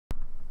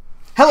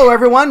Hello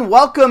everyone,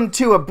 welcome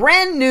to a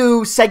brand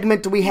new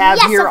segment we have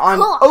here on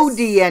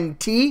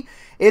ODNT.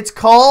 It's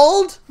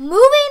called Movie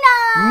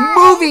Night.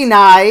 Movie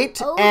Night.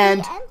 ODNT.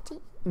 And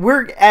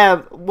we're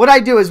what I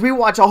do is we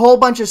watch a whole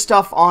bunch of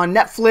stuff on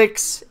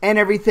Netflix and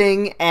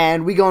everything,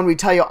 and we go and we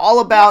tell you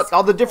all about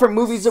all the different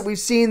movies that we've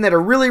seen that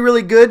are really,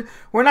 really good.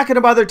 We're not going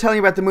to bother telling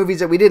you about the movies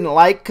that we didn't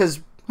like, because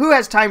who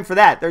has time for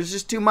that? There's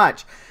just too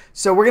much.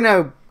 So we're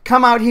going to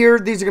come out here.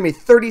 These are going to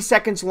be 30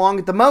 seconds long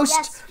at the most.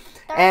 Yes.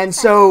 And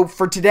so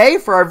for today,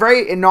 for our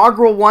very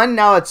inaugural one,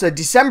 now it's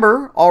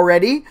December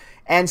already,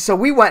 and so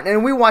we went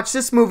and we watched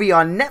this movie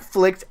on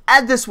Netflix.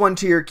 Add this one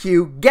to your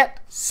queue,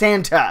 Get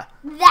Santa.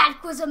 That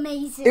was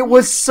amazing. It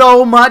was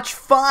so much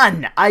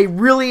fun. I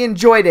really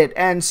enjoyed it.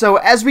 And so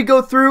as we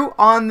go through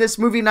on this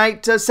movie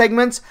night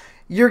segments,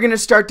 you're going to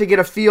start to get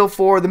a feel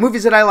for the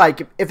movies that I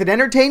like. If it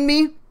entertained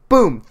me,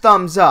 boom,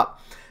 thumbs up.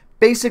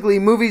 Basically,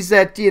 movies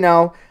that, you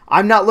know,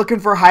 I'm not looking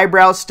for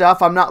highbrow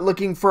stuff. I'm not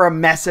looking for a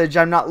message.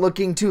 I'm not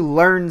looking to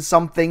learn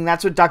something.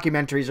 That's what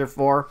documentaries are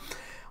for.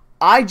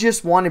 I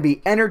just want to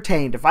be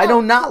entertained. If I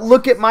do not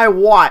look at my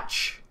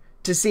watch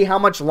to see how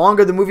much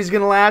longer the movie's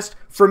going to last,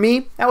 for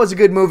me, that was a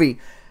good movie.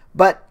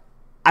 But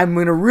I'm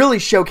going to really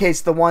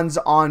showcase the ones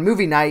on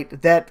movie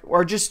night that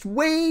are just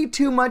way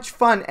too much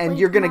fun, and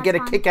you're going to get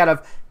a kick out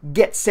of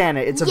Get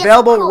Santa. It's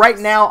available right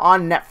now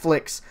on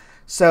Netflix.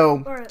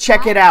 So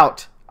check it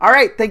out. All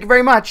right, thank you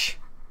very much.